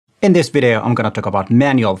In this video, I'm gonna talk about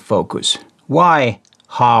manual focus. Why,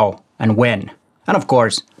 how, and when. And of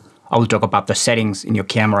course, I will talk about the settings in your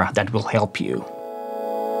camera that will help you.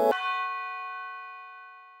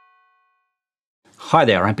 Hi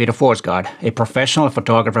there, I'm Peter Forsgaard, a professional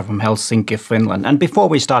photographer from Helsinki, Finland. And before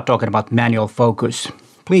we start talking about manual focus,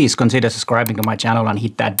 please consider subscribing to my channel and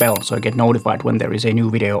hit that bell so you get notified when there is a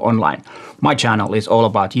new video online. My channel is all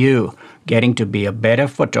about you getting to be a better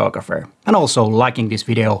photographer and also liking this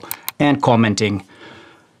video and commenting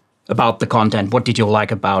about the content. What did you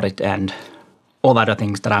like about it and all other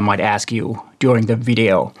things that I might ask you during the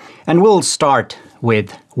video. And we'll start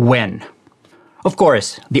with when. Of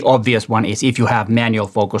course, the obvious one is if you have manual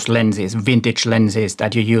focus lenses, vintage lenses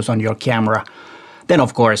that you use on your camera, then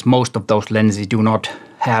of course most of those lenses do not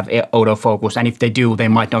have autofocus, and if they do, they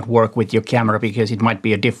might not work with your camera because it might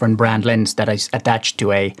be a different brand lens that is attached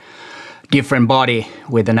to a different body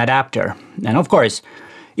with an adapter. And of course,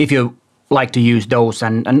 if you like to use those,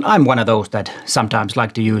 and I'm one of those that sometimes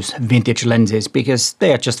like to use vintage lenses because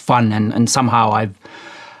they are just fun, and somehow I've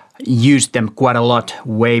used them quite a lot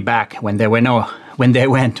way back when they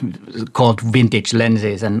weren't called vintage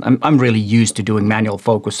lenses, and I'm really used to doing manual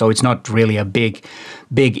focus, so it's not really a big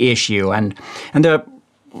issue. And the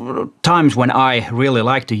times when I really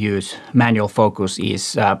like to use manual focus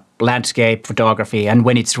is landscape photography, and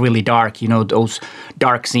when it's really dark, you know, those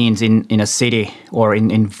dark scenes in a city or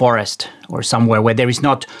in forest or somewhere where there is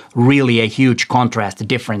not really a huge contrast,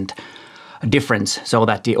 difference, so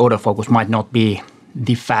that the autofocus might not be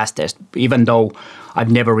the fastest, even though I've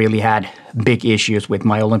never really had big issues with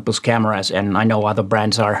my Olympus cameras, and I know other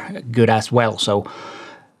brands are good as well, so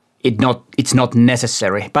it's not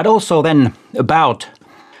necessary. But also then about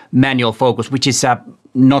manual focus, which is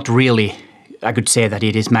not really, I could say that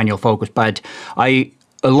it is manual focus, but a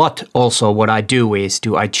lot also what I do is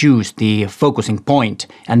I choose the focusing point,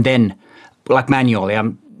 and then like manually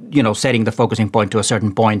I'm setting the focusing point to a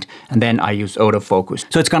certain point, and then I use autofocus.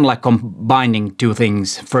 So it's kind of like combining two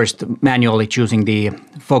things. First, manually choosing the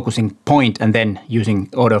focusing point, and then using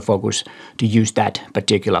autofocus to use that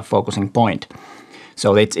particular focusing point.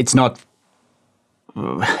 So it's not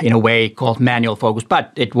in a way called manual focus,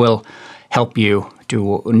 but it will help you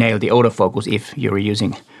to nail the autofocus if you're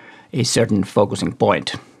using a certain focusing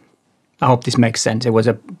point. I hope this makes sense. It was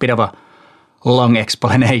a bit of a long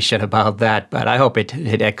explanation about that, but I hope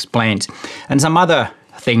it explains. And some other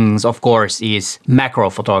things, of course, is macro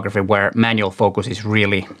photography, where manual focus is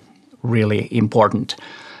really, really important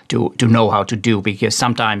to know how to do, because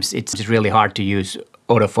sometimes it's really hard to use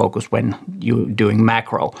autofocus when you're doing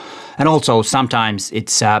macro. And also sometimes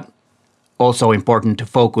it's also important to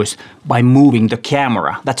focus by moving the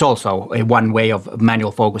camera. That's also one way of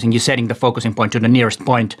manual focusing. You're setting the focusing point to the nearest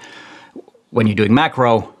point when you're doing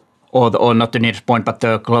macro, or not the nearest point, but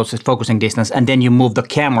the closest focusing distance, and then you move the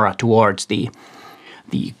camera towards the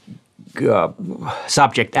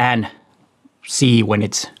subject and see when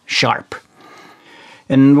it's sharp.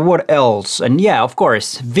 And what else? And yeah, of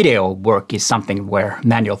course, video work is something where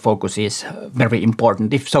manual focus is very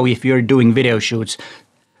important. If you're doing video shoots,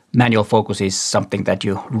 manual focus is something that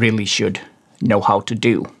you really should know how to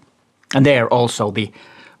do. And there also the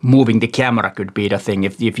moving the camera could be the thing.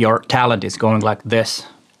 If your talent is going like this,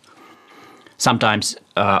 sometimes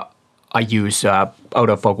I use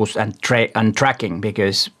autofocus and tracking,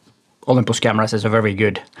 because Olympus cameras has a very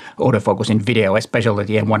good autofocus in video, especially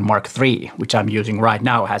the M1 Mark III, which I'm using right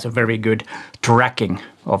now, has a very good tracking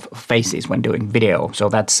of faces when doing video. So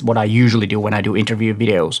that's what I usually do when I do interview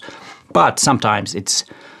videos. But sometimes it's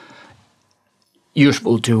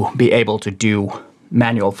useful to be able to do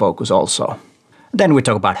manual focus also. Then we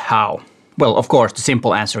talk about how. Well, of course, the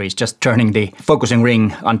simple answer is just turning the focusing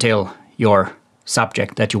ring until your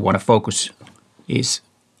subject that you want to focus is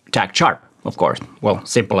tagged sharp, of course. Well,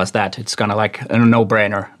 simple as that. It's kind of like a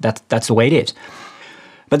no-brainer. That's the way it is.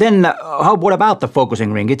 But then what about the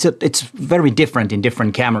focusing ring? It's very different in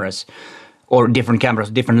different cameras,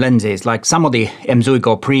 different lenses. Like some of the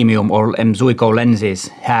MKIII Premium or MKIII lenses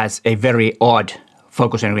has a very odd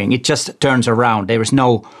focusing ring. It just turns around. There is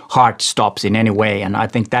no hard stops in any way, and I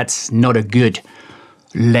think that's not a good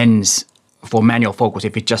lens for manual focus.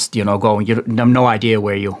 If it's just going, you have no idea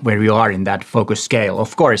where you are in that focus scale.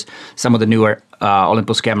 Of course, some of the newer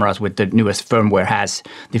Olympus cameras with the newest firmware has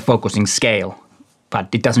the focusing scale, but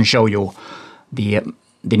it doesn't show you the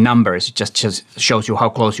numbers. It just shows you how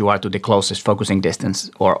close you are to the closest focusing distance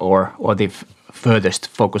or the furthest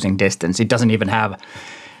focusing distance. It doesn't even have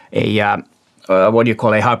a what do you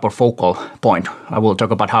call a hyperfocal point. I will talk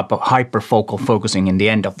about hyperfocal focusing in the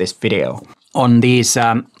end of this video. on these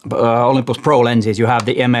Olympus Pro lenses, you have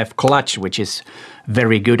the MF clutch, which is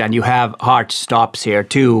very good, and you have hard stops here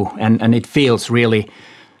too, and it feels really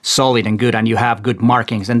solid and good, and you have good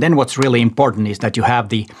markings. And then what's really important is that you have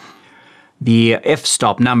the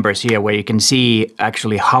f-stop numbers here, where you can see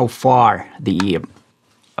actually how far the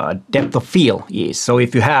depth of field is. So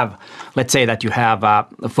if you have, let's say that you have a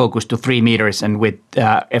focus to 3 meters, and with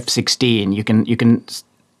f16 you can,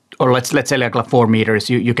 or let's say like 4 meters,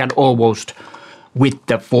 you can almost with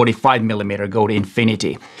the 45 millimeter go to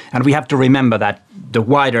infinity. And we have to remember that the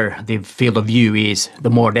wider the field of view is, the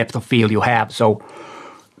more depth of field you have. So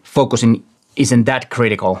focusing isn't that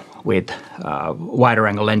critical with wider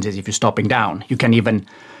angle lenses if you're stopping down. You can even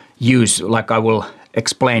use, like I will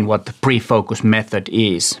explain what the pre-focus method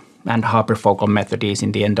is and hyperfocal method is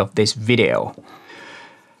in the end of this video.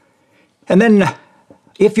 And then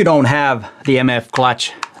if you don't have the MF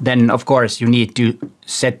clutch, then of course you need to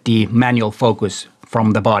set the manual focus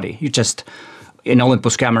from the body. You just, in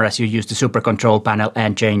Olympus cameras, you use the super control panel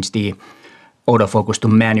and change the autofocus to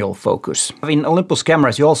manual focus. In Olympus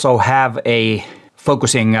cameras, you also have a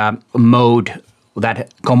focusing mode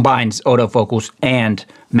that combines autofocus and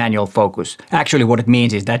manual focus. Actually, what it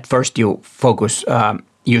means is that first you focus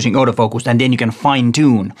using autofocus, and then you can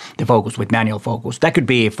fine-tune the focus with manual focus. That could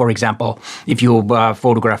be, for example, if you're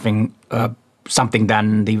photographing something,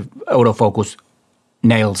 then the autofocus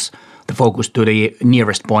nails the focus to the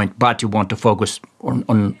nearest point, but you want to focus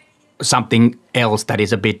on something else that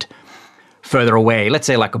is a bit further away. Let's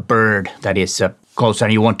say like a bird that is closer,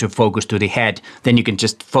 and you want to focus to the head. Then you can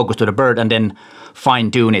just focus to the bird and then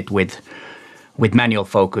fine-tune it with manual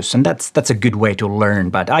focus. And that's a good way to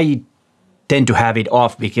learn. But I tend to have it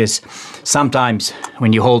off because sometimes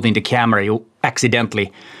when you hold in the camera, you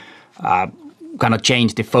accidentally kind of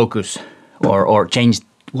change the focus or change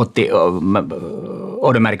what the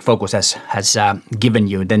automatic focus has given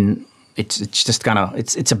you. Then it's just kind of,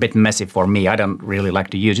 it's a bit messy for me. I don't really like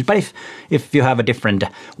to use it. But if you have a different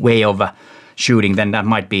way of shooting, then that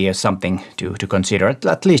might be something to consider.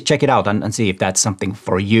 At least check it out and see if that's something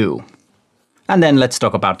for you. And then let's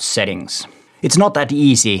talk about settings. It's not that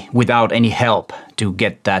easy without any help to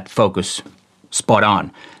get that focus spot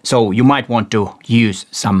on. So you might want to use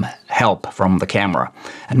some help from the camera.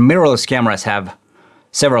 And mirrorless cameras have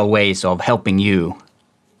several ways of helping you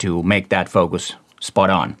to make that focus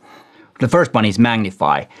spot on. The first one is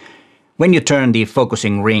magnify. When you turn the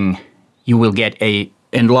focusing ring, you will get a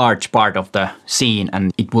enlarged part of the scene,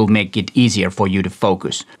 and it will make it easier for you to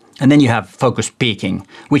focus. And then you have focus peaking,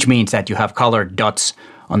 which means that you have colored dots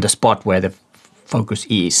on the spot where the focus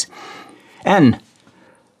is. And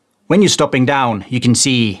when you're stopping down, you can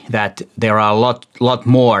see that there are a lot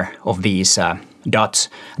more of these dots.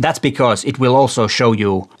 That's because it will also show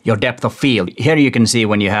you your depth of field. Here you can see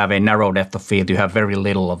when you have a narrow depth of field, you have very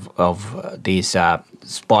little of these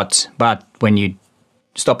spots. But when you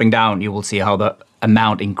stopping down, you will see how the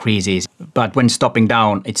amount increases. But when stopping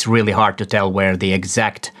down, it's really hard to tell where the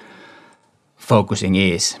exact focusing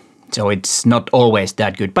is. So it's not always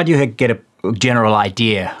that good, but you get a general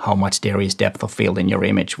idea how much there is depth of field in your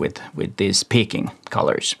image with these peaking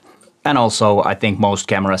colors. And also, I think most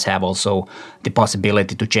cameras have also the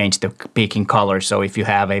possibility to change the peaking color. So if you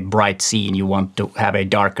have a bright scene, you want to have a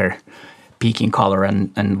darker peaking color,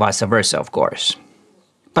 and vice versa, of course.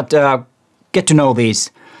 But get to know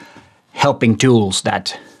these helping tools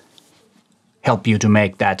that help you to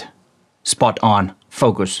make that spot-on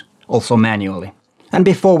focus also manually. And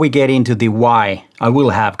before we get into the why, I will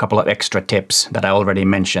have a couple of extra tips that I already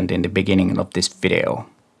mentioned in the beginning of this video.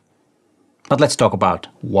 But let's talk about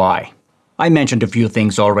why. I mentioned a few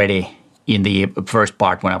things already in the first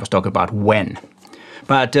part when I was talking about when.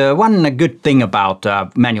 But one good thing about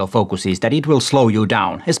manual focus is that it will slow you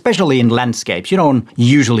down, especially in landscapes. You don't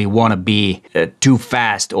usually want to be too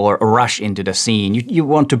fast or rush into the scene. You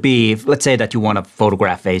want to be, let's say that you want to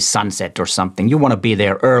photograph a sunset or something. You want to be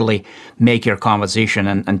there early, make your composition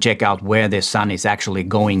and check out where the sun is actually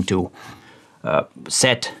going to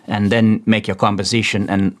set, and then make your composition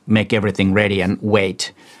and make everything ready and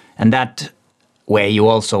wait. And that way you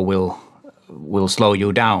also will slow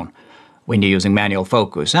you down when you're using manual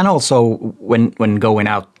focus. And also when going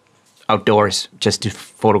outdoors just to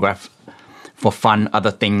photograph for fun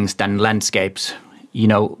other things than landscapes, you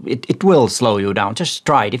know, it will slow you down. Just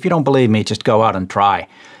try it. If you don't believe me, just go out and try.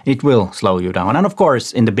 It will slow you down. And of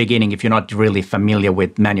course, in the beginning, if you're not really familiar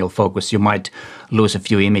with manual focus, you might lose a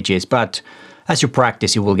few images. But as you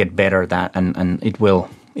practice, you will get better at that, and it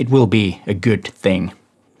will be a good thing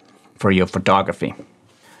for your photography.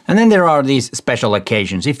 And then there are these special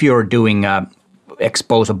occasions. If you're doing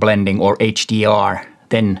exposure blending or HDR,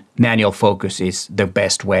 then manual focus is the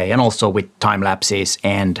best way. And also with time lapses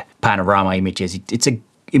and panorama images, it's an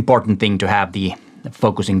important thing to have the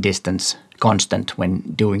focusing distance constant when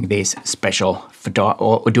doing these special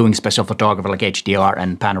photography like HDR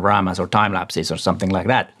and panoramas or time lapses or something like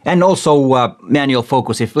that. And also manual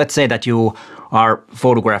focus, if let's say that you are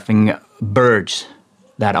photographing birds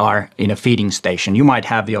that are in a feeding station, you might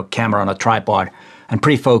have your camera on a tripod and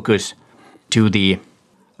pre-focus to the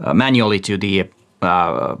manually to the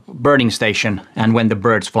birding station, and when the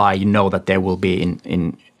birds fly, you know that they will be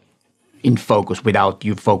in focus without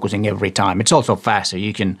you focusing every time. It's also faster.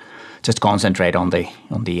 You can just concentrate on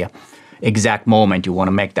the exact moment you want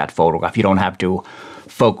to make that photograph. You don't have to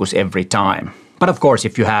focus every time. But of course,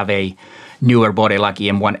 if you have a newer body like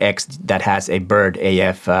EM1X that has a bird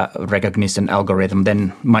AF recognition algorithm,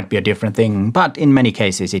 then it might be a different thing. But in many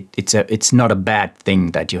cases, it's not a bad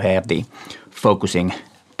thing that you have the focusing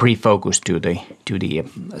pre-focus to the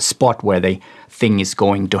spot where the thing is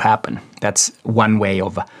going to happen. That's one way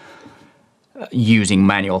of using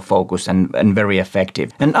manual focus and very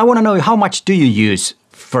effective. And I want to know, how much do you use,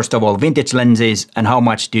 first of all, vintage lenses, and how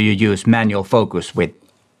much do you use manual focus with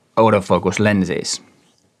autofocus lenses?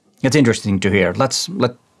 It's interesting to hear. Let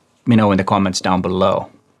me know in the comments down below.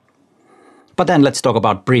 But then let's talk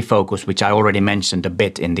about pre-focus, which I already mentioned a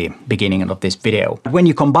bit in the beginning of this video. When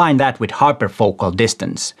you combine that with hyperfocal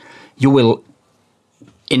distance, you will,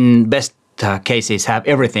 in best cases, have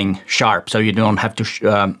everything sharp, so you don't have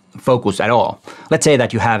to focus at all. Let's say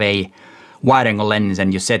that you have a wide-angle lens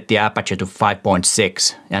and you set the aperture to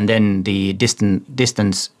 5.6, and then the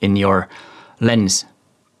distance in your lens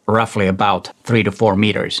roughly about 3 to 4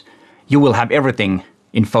 meters. You will have everything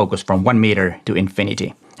in focus from 1 meter to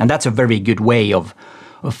infinity. And that's a very good way of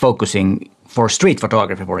focusing for street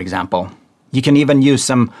photography, for example. You can even use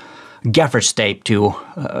some gaffer's tape to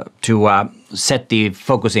set the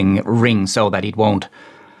focusing ring so that it won't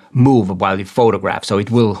move while you photograph. So it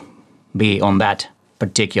will be on that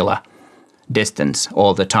particular distance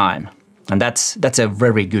all the time. And that's a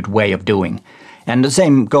very good way of doing. And the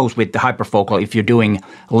same goes with the hyperfocal. If you're doing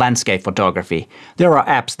landscape photography, there are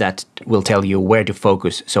apps that will tell you where to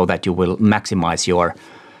focus so that you will maximize your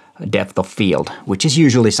depth of field, which is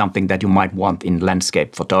usually something that you might want in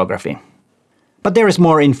landscape photography. But there is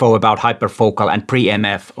more info about hyperfocal and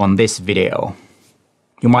pre-MF on this video.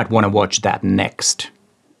 You might want to watch that next.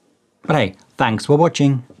 But hey, thanks for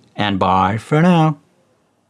watching, and bye for now.